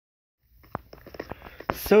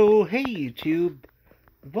So, hey YouTube,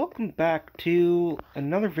 welcome back to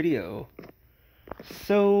another video.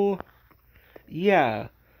 So, yeah,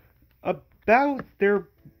 about there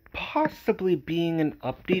possibly being an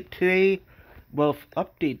update today, well,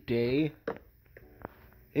 update day,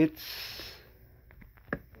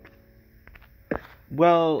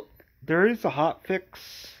 well, there is a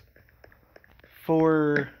hotfix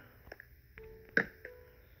for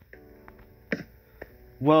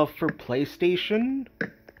PlayStation.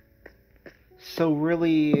 So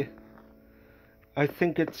really, I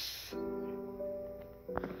think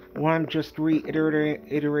I'm just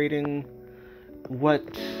reiterating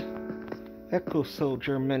what Echo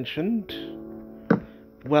Soldier mentioned.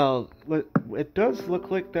 Well, it does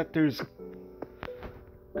look like that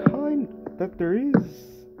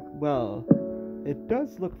it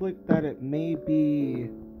does look like that it may be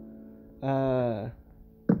an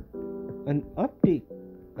update,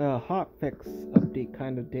 hotfix update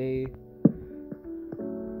kind of day.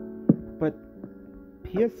 But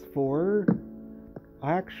PS4,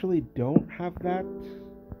 I actually don't have that,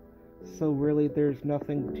 so really there's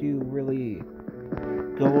nothing to really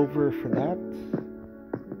go over for that.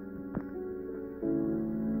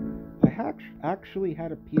 I actually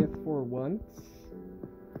had a PS4 once,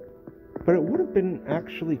 but it would have been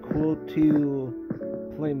actually cool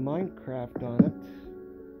to play Minecraft on it.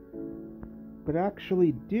 But I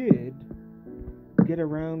actually did get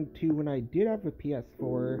around to, when I did have a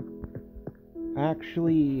PS4, I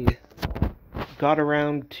actually got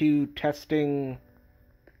around to testing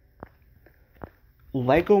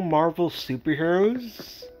Lego Marvel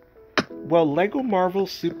Superheroes. Well, Lego Marvel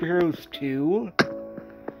Superheroes 2,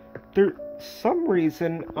 for some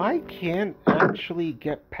reason I can't actually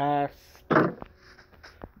get past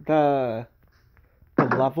the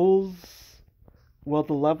levels. Well,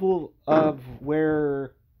 the level of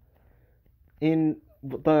where in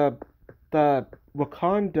the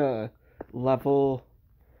Wakanda level,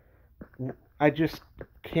 I just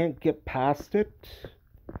can't get past it.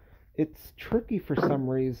 It's tricky for some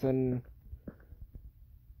reason,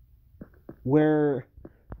 where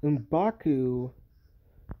M'Baku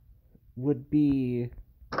would be,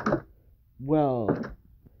 well,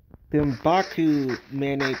 the M'Baku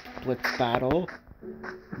Man-Ape Blitz battle,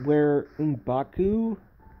 where M'Baku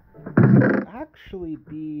would actually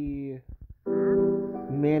be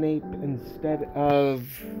Man-Ape instead of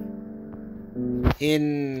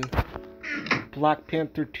in Black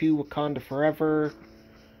Panther 2 Wakanda Forever,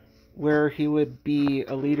 where he would be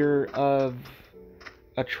a leader of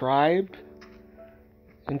a tribe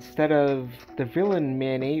instead of the villain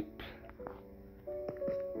Man-Ape.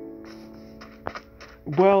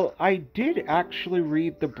 Well, I did actually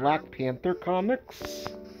read the Black Panther comics.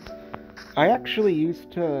 I actually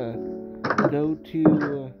used to go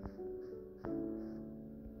to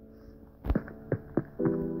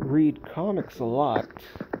read comics a lot.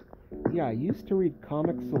 Yeah, I used to read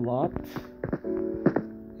comics a lot.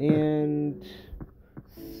 And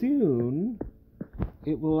soon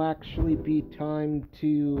it will actually be time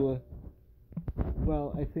to,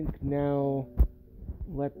 well, I think now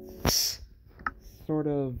let's sort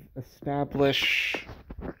of establish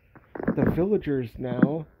the villagers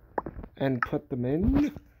now and put them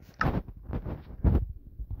in.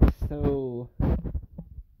 So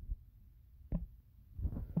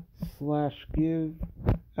 /give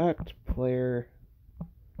 @player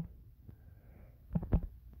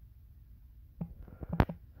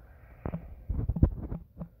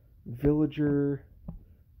villager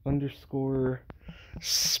 _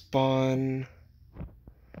 spawn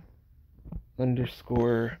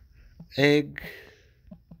 _ egg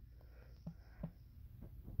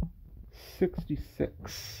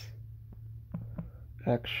 66.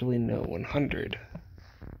 Actually, no, 100.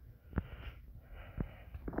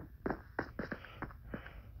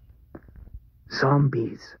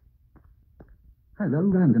 Zombies. Hello,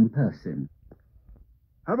 random person.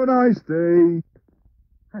 Have a nice day.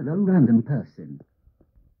 Hello, random person.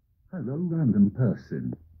 Hello, random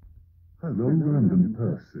person. Hello, random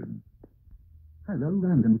person. Hello,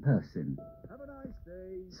 random person. Have a nice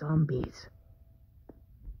day. Zombies.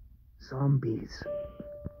 Zombies.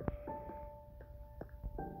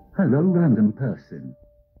 Hello, random person.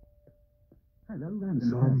 Hello, random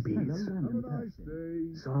Zombies. person. Hello, random Have a nice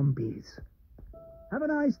person. day. Zombies. Have a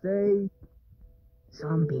nice day.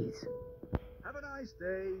 Zombies. Have a nice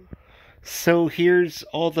day. So here's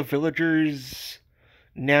all the villagers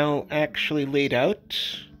now actually laid out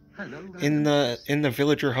in the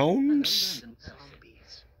villager homes.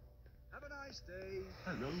 Zombies. Have a nice day.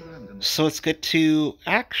 Hello, random. So let's get to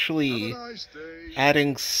actually Have a nice day.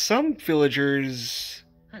 adding some villagers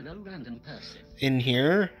Hello, random person. in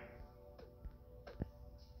here.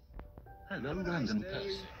 Hello, random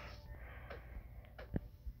person.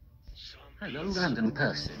 Hello, random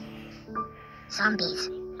person. Zombies.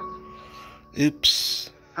 Oops.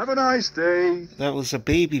 Have a nice day. That was a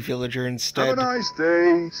baby villager Have instead. a nice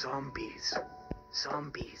day. Zombies.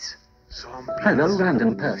 Zombies. Zombies. Hello,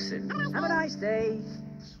 random person. Have a nice day.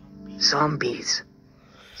 Zombies.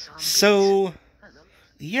 So,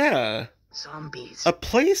 yeah. Zombies. A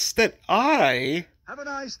place that I Have a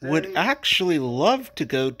nice day. would actually love to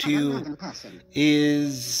go to Random person.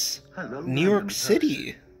 is Hello, New York random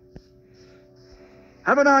City.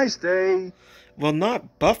 Have a nice day. Well,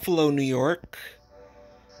 not Buffalo, New York.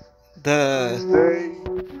 The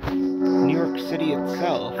Day. New York City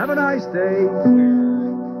itself. Have a nice day. Where,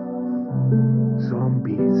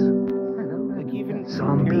 Zombies. Hello, like, even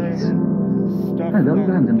Zombies. comparing stuff Hello, that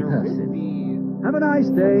random there person. would be Have a nice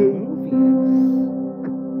from day. the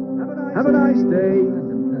movies. Have a nice day.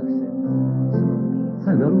 Random person.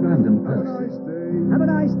 Hello, random Have a person. nice day. Have a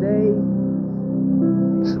nice day.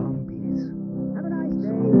 Zombies. Have a nice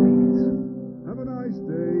day. Have a nice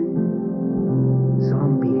day.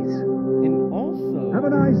 Zombies. And also, Have a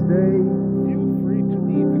nice day. feel free to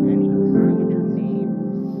leave any villager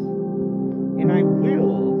names. And I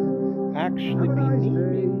will actually be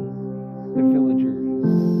naming the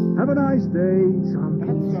villagers. Have a nice day.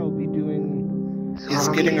 That's what I'll be doing, is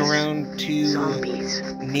getting around to Zombies.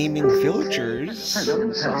 naming villagers.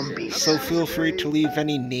 Hello, zombies. So feel free to leave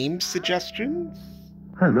any name suggestions.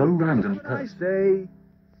 Hello, random Have a nice person.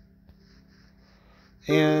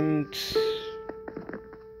 day. And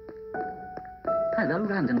Hello,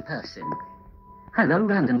 random person. Hello,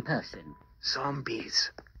 random person.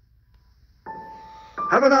 Zombies.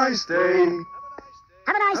 Have a nice day.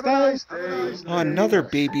 Have a nice Have a day. nice day. oh, another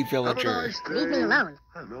baby Have a villager. nice day. Leave me alone.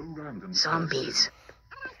 Hello, random Zombies.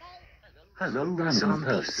 Hello, random Zombies.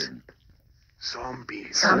 person.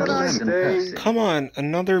 Zombies. Have Have a a nice random day. person. Come on,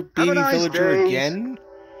 another baby nice villager day. again?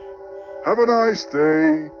 Have a nice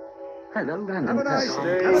day. Hello, random Have a nice person.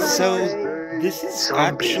 day. Hello, So, nice day. this is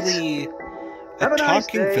Zombies. actually Have a a nice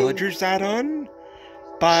Talking day. Villagers add-on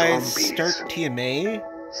by Zombies. Start TMA.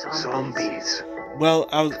 Zombies. Well,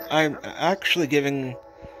 I'm actually giving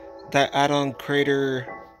that add-on creator,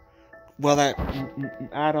 well, that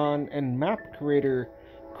add-on and map creator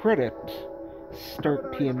credit,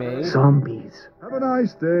 Start TMA. Zombies. Have a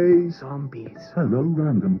nice day. Zombies. Hello,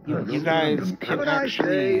 random person. You guys Have can a nice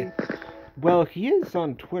actually, day. well, he is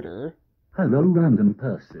on Twitter. Hello, random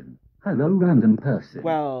person. Hello, random person.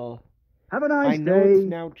 Well, Have a I nice know day. it's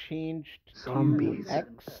now changed Zombies. to X,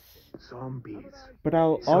 Zombies. but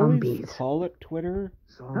I'll always Zombies. call it Twitter.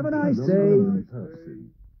 Have a nice Hello, day. random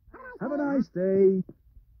person. Have a nice day.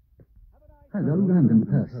 Hello, random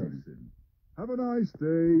person. Have a nice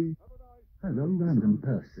day. Hello, random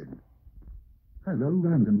person. Hello,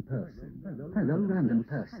 random person. Hello, random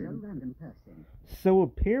person. So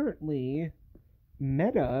apparently,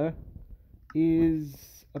 Meta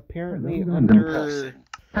is apparently Hello, random under, person.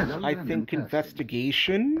 Hello, I random think, person.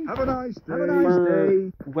 investigation. Have a nice day.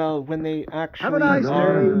 For, well, when they actually nice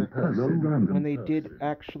are, Hello, random when they did person.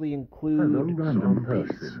 actually Hello, include random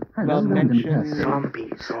person. well, Hello, random mention person.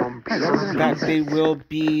 Zombies. Hello, that random they person. will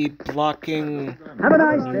be blocking Have a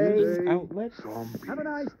nice news day. outlets Have a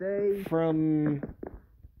nice day. from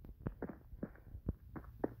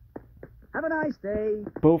Have a nice day.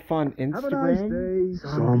 both on Have a nice Instagram day.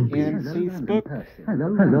 Zombies. and Hello, random Facebook. person.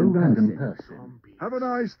 Hello, random person. Have a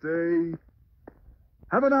nice day.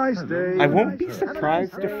 Have a nice day. I won't be Have a nice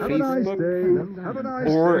surprised day. if Have a nice Facebook day. Have a nice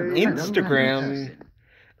or day. Instagram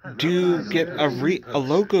do get a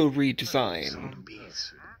logo redesign.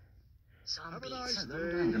 Have a nice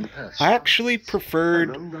day. I actually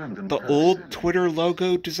preferred the old Twitter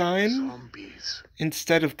logo design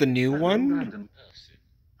instead of the new one.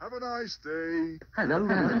 Have a nice day. Hello,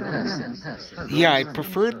 random person. Yeah, I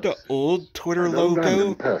preferred the old Twitter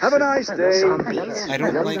logo. Have a nice day. Zombies. I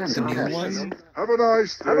don't like the new one. Have a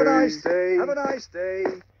nice day. Have a nice day. Have a nice day.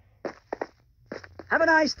 Have a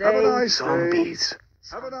nice day. Have a nice Zombies.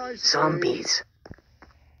 Have a nice day. Zombies.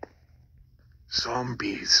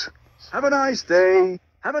 Zombies. Have a nice day.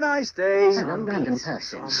 Have a nice day. Hello, random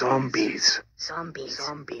person. Zombies. Zombies.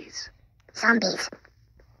 Zombies. Zombies.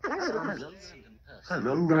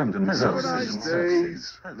 Hello, random Have a nice day.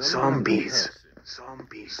 Zombies.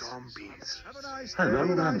 Zombies. Zombies. Have a nice day. Hello,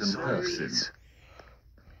 random person.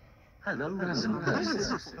 Hello, random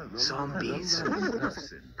person. Zombies. Have a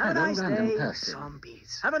Hello, nice random day. person.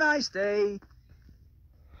 Zombies. Have a nice day.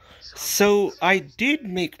 So I did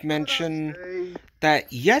make mention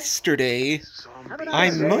that yesterday I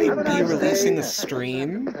might be releasing a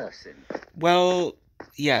stream. Well,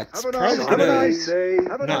 yeah, it's probably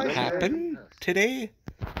gonna not happen today.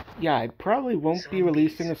 Yeah, I probably won't be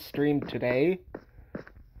releasing a stream today.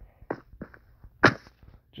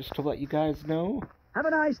 Just to let you guys know. Have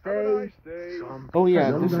a nice day. Oh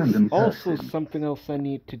yeah, this is also something else I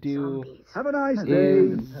need to do. Have a nice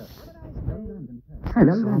day.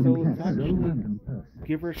 So actually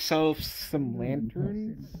give ourselves some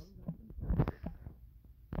lanterns.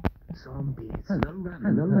 Zombies. Hello,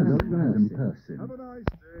 random person. Have a nice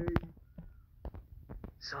day.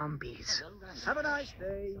 Zombies. Have a nice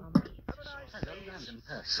day.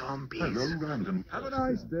 Zombies. Have a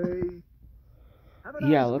nice day.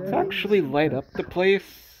 Yeah, let's actually light up the place.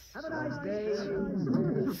 Have a nice day.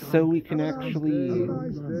 So we can actually,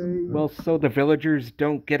 well, so the villagers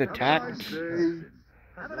don't get attacked.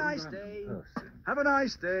 Have a nice day. Have a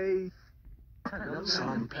nice day.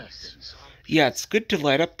 Zombies. Yeah, it's good to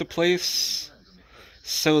light up the place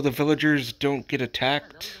so the villagers don't get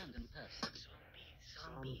attacked.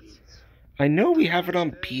 I know we have it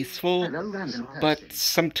on peaceful, but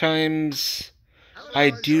sometimes I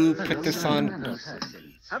do put this on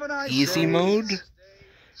easy mode.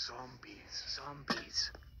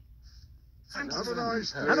 Zombies. Have a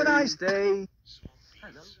nice day. Have a nice day.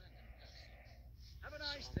 Have a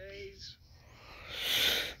nice day.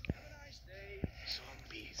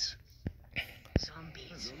 Zombies.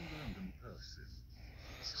 Zombies.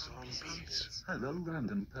 Zombies. Hello,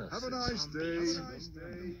 random person. Have a nice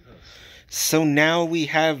day. So now we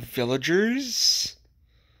have villagers.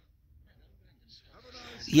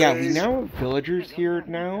 Yeah, we now have villagers here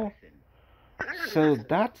now. So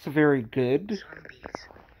that's very good.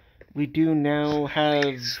 We do now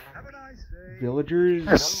have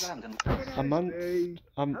villagers among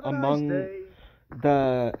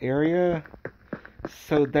the area.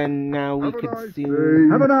 So then now we could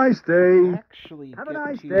soon Have a nice day. actually Have a get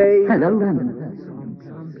nice to day. Hello, random person.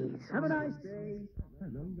 Zombies. Have a nice day.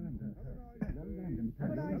 Hello, random person.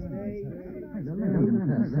 Have a nice day. Hello,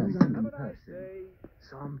 random person.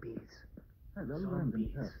 Zombies. Hello, random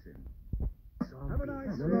person. Have a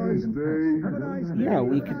nice Zombies. day. Have a nice day. yeah,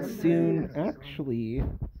 we could soon actually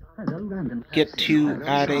Hello, random get to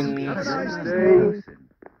adding Have a nice day.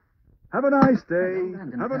 Have a nice day.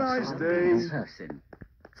 Have a nice day. Zombies.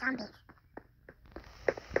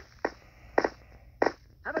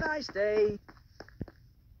 Have a nice day.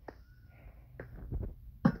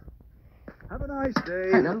 Have a nice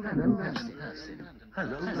day. Hello, random person.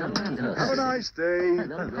 Hello, random person. Have a nice day.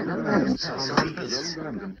 Zombies.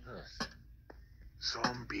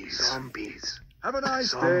 Zombies. Zombies. Have a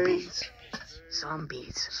nice day.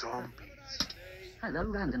 Zombies. Zombies. Hello,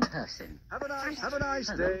 random person. Have a nice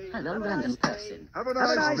day. Hello, random person. Have a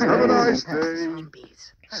nice day.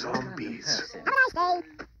 Zombies. Zombies.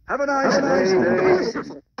 Have a nice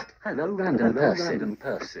day. Hello, random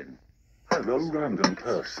person. Hello, random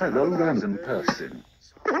person. Hello, random person.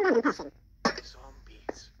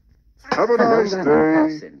 Zombies. Have a nice day.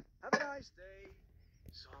 Have a nice day.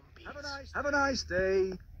 Zombies. Have a nice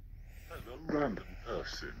day. Hello, random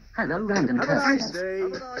person. Hello, random Have a nice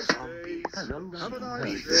person. day. Zombies. Hello, Have a random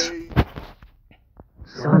nice person. day.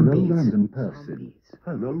 Zombies. random person.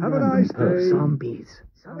 Hello, Have a random nice person. Zombies.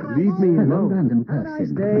 Leave me Hello, alone. random Have a nice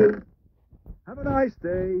person. day. Have a nice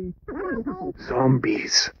day.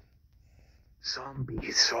 Zombies.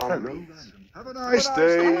 Zombies. Zombies. Have a nice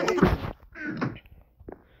day.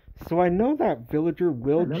 So I know that villager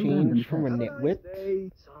will Hello, change from a random nitwit.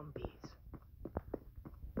 Day. Zombies.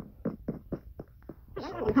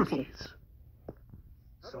 Zombies.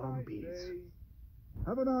 Zombies.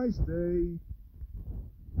 Have a nice day.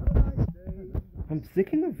 Have a nice day. I'm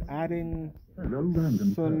thinking of adding Hello,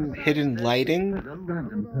 random some hidden lighting. Hello,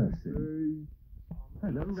 random person.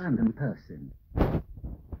 Hello, random person.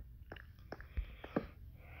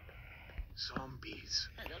 Zombies.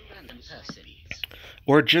 Hello, random person.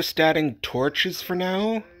 Or just adding torches for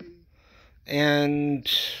now. And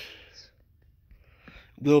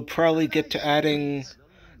we'll probably get to adding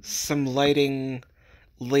some lighting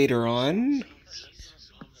later on.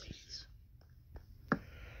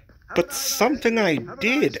 But something I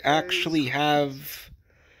did actually have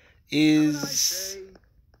is,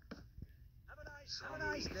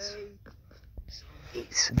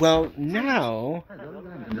 well, now Hello,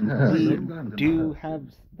 random we person. do have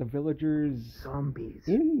the villagers Zombies.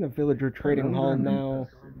 in the villager trading hall now.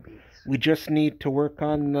 We just need to work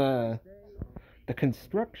on the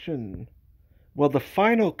construction. Well, the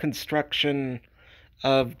final construction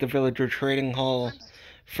of the villager trading hall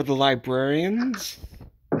for the librarians.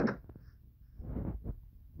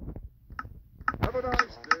 Have a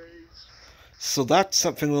So that's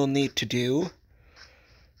something we'll need to do.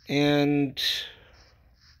 And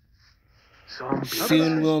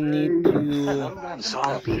soon we'll need to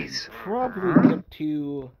Zombies. probably get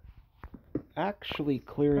to actually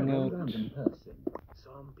clearing out.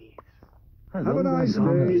 Zombies. Have a nice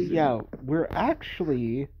day. Yeah, we're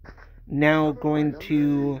actually now going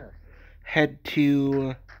to head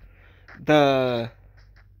to the...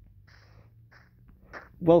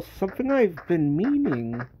 Well, something I've been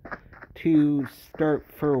meaning to start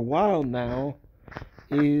for a while now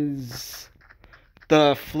is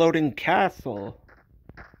the floating castle.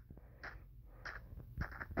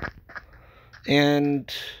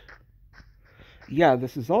 And yeah,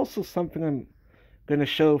 this is also something I'm going to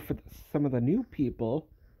show for some of the new people.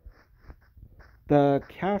 The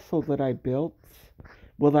castle that I built,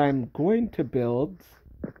 well, I'm going to build,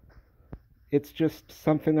 it's just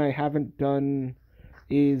something I haven't done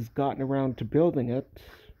is gotten around to building it.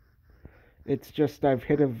 It's just I've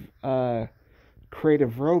hit a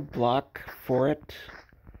creative roadblock for it.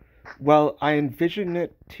 Well, I envision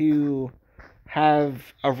it to have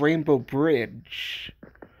a rainbow bridge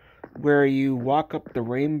where you walk up the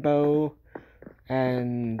rainbow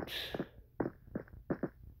and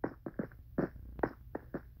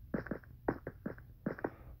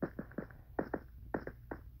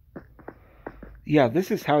yeah, this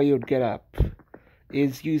is how you would get up,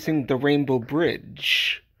 is using the rainbow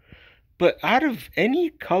bridge. But out of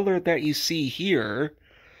any color that you see here,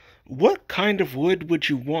 what kind of wood would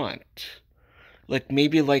you want? Like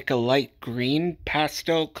maybe like a light green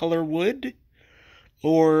pastel color wood?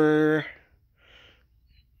 Or,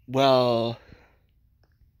 well,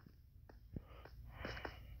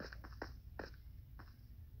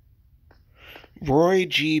 Roy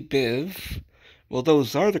G. Biv. Well,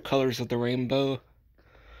 those are the colors of the rainbow.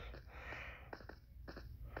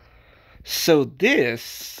 So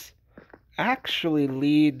this actually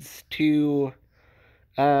leads to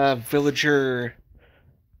a villager...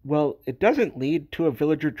 Well, it doesn't lead to a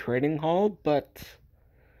villager trading hall, but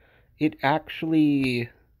it actually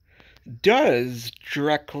does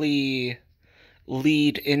directly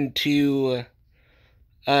lead into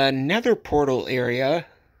a nether portal area.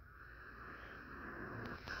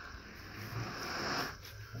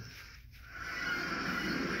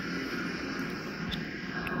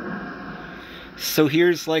 So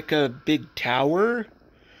here's like a big tower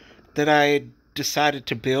that I decided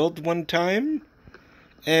to build one time.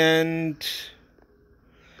 And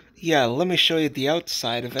yeah, let me show you the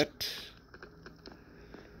outside of it.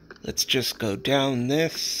 Let's just go down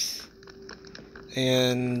this.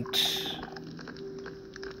 And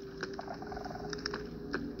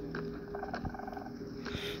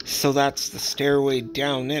so that's the stairway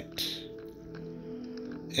down it.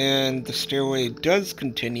 And the stairway does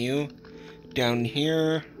continue down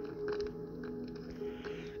here.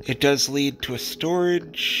 It does lead to a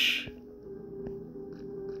storage.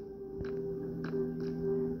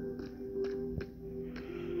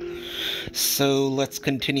 So let's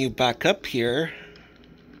continue back up here.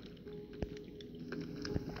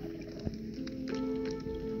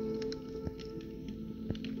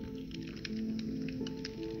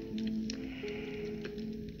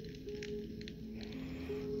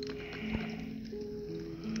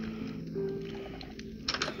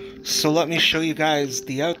 So let me show you guys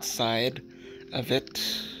the outside of it.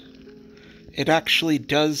 It actually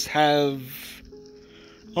does have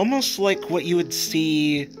almost like what you would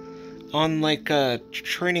see on like a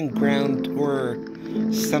training ground or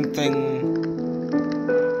something.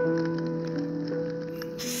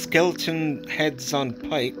 Skeleton heads on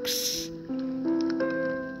pikes.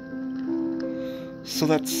 So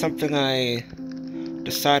that's something I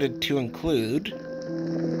decided to include.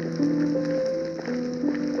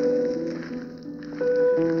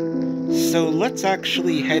 So let's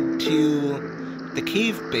actually head to the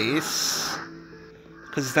cave base,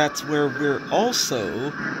 because that's where we're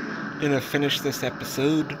also gonna finish this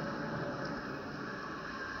episode.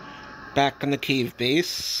 Back on the cave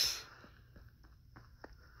base.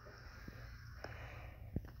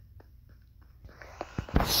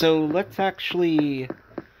 So let's actually...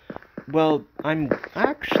 Well, I'm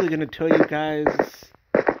actually gonna tell you guys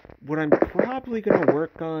what I'm probably gonna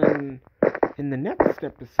work on in the next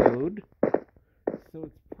episode. So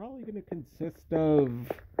it's probably gonna consist of...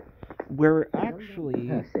 We're actually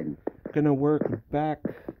gonna work back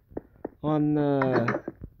on the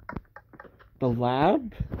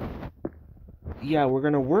lab. Yeah, we're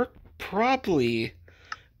gonna work probably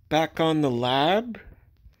back on the lab.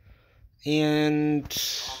 And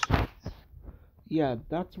yeah,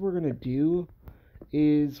 that's what we're gonna do,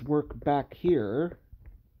 is work back here.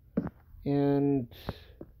 And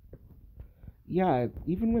yeah,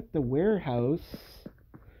 even with the warehouse,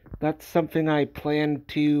 that's something I plan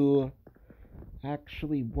to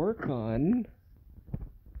actually work on.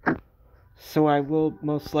 So I will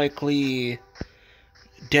most likely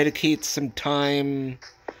dedicate some time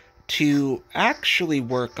to actually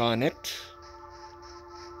work on it.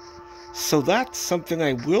 So that's something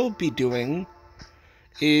I will be doing,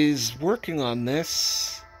 is working on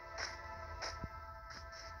this.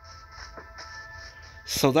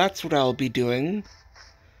 So that's what I'll be doing,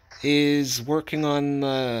 is working on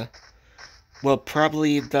the, well,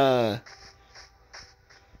 probably the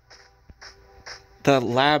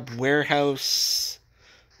lab warehouse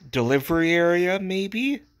delivery area,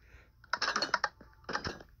 maybe?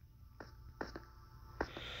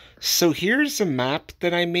 So here's a map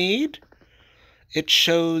that I made. It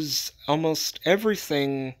shows almost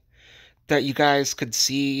everything that you guys could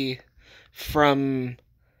see from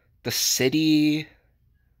the city.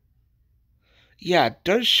 Yeah, it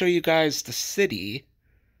does show you guys the city.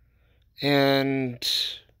 And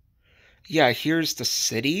yeah, here's the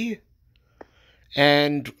city.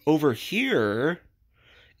 And over here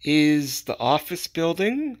is the office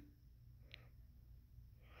building,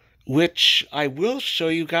 which I will show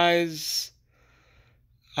you guys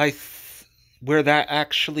where that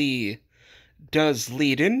actually does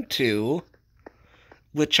lead into,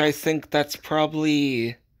 which I think that's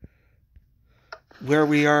probably where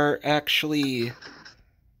we are actually.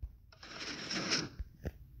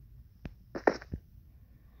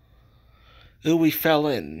 Oh, we fell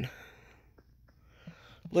in.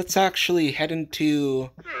 Let's actually head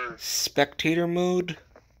into spectator mode.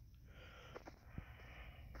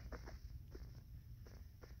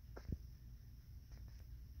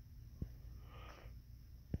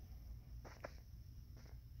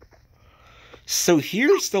 So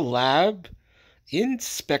here's the lab in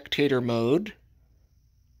spectator mode.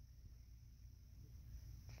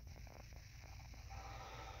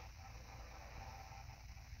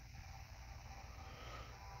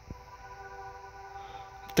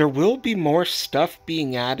 There will be more stuff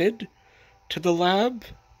being added to the lab.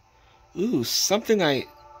 Ooh, something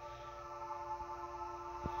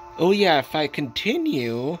oh yeah, if I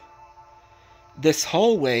continue this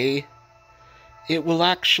hallway, it will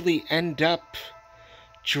actually end up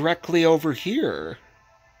directly over here.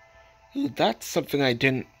 Ooh, that's something I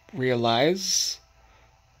didn't realize.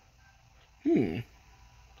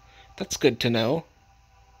 That's good to know.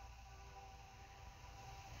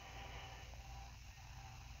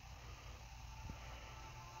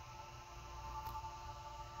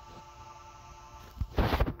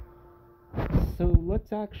 So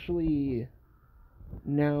let's actually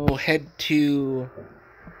now head to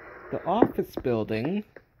the office building.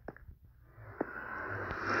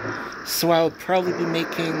 So I'll probably be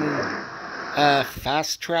making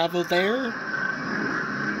fast travel there.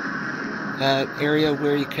 Area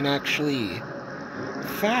where you can actually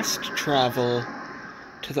fast travel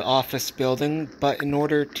to the office building, but in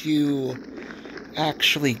order to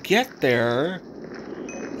actually get there,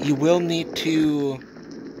 you will need to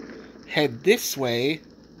head this way.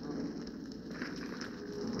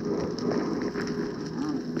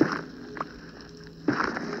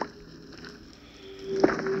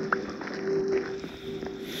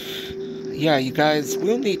 Yeah, you guys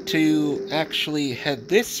will need to actually head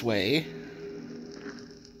this way.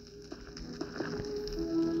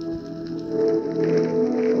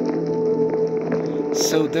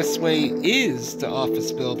 So this way is the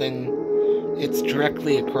office building. It's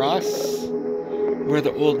directly across where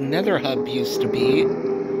the old Nether Hub used to be.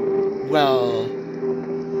 Well,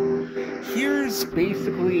 here's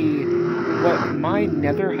basically what my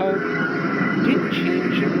Nether Hub did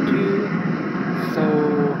change into.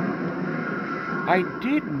 So I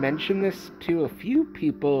did mention this to a few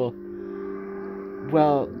people.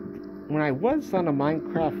 Well, when I was on a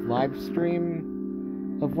Minecraft live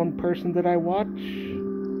stream of one person that I watch,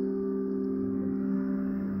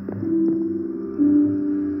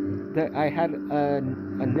 that I had a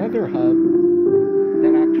nether hub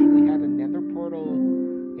that actually had a nether portal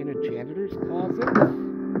in a janitor's closet. But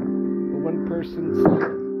one person said,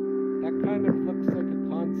 that kind of looks like a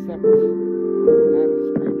concept out of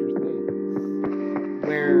Stranger Things,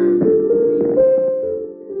 where maybe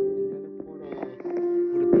a nether portal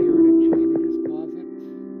would appear in a janitor's closet.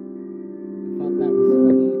 I thought that was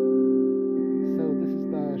funny. So this is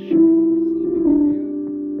the shipping and receiving area.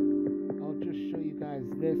 I'll just show you guys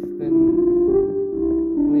this, then.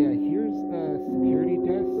 Oh yeah, here's the security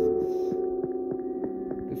desks.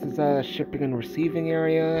 This is a shipping and receiving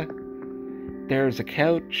area. There's a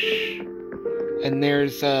couch, and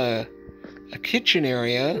there's a kitchen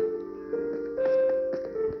area.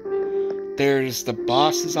 There's the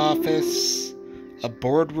boss's office, a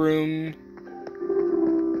boardroom,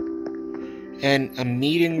 and a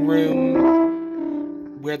meeting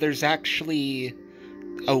room where there's actually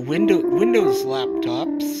a Windows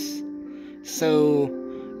laptops. So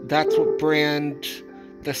that's what brand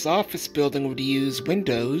this office building would use,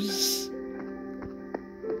 Windows.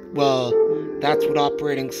 Well, that's what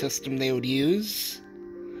operating system they would use.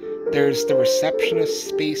 There's the receptionist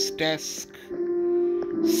space desk.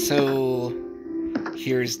 So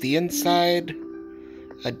here's the inside,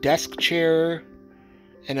 a desk chair,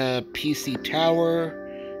 and a PC tower,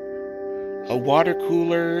 a water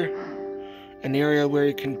cooler, an area where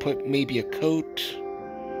you can put maybe a coat,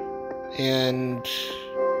 and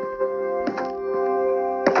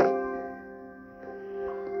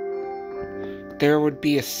there would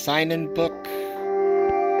be a sign-in book,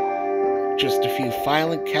 just a few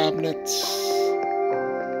filing cabinets,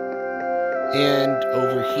 and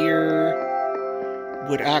over here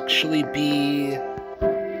would actually be a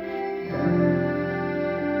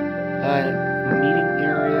meeting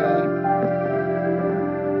area.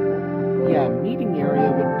 Yeah, meeting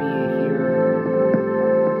area would be here.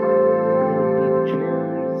 There would be the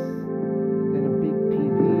chairs, then a big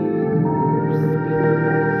TV, speakers, three water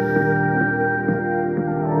coolers over here.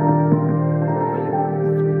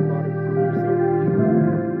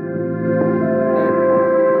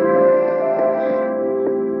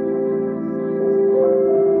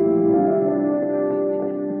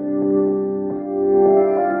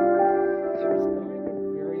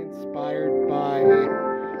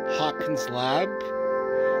 Hawkins' lab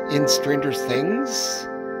in Stranger Things,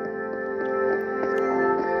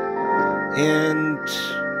 and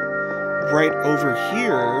right over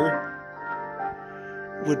here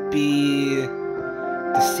would be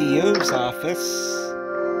the CEO's office.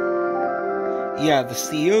 Yeah, the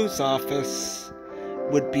CEO's office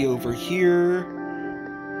would be over here.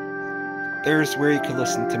 There's where you can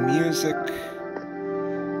listen to music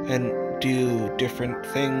and do different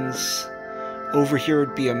things. Over here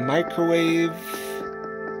would be a microwave,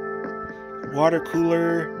 water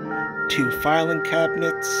cooler, 2 filing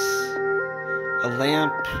cabinets, a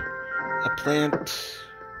lamp, a plant.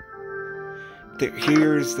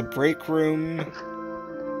 Here's the break room.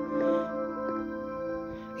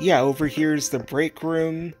 Yeah, over here's the break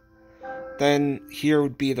room. Then here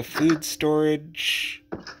would be the food storage.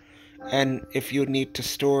 And if you need to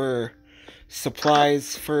store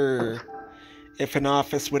supplies for if an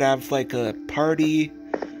office would have like a party.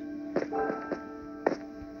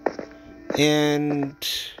 And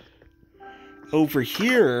over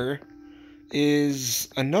here is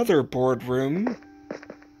another boardroom.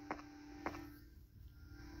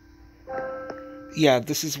 Yeah,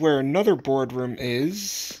 this is where another boardroom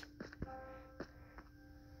is.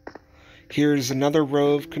 Here's another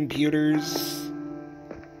row of computers.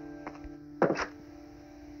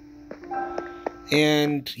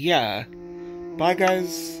 And yeah. Bye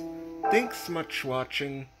guys, thanks so much for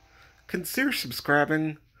watching, consider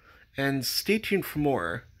subscribing, and stay tuned for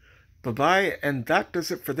more. Bye bye, and that does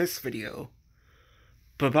it for this video.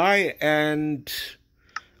 Bye bye, and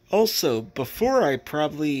also, before I'm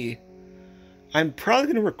probably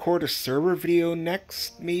going to record a server video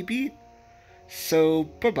next, maybe, so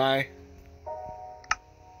bye bye.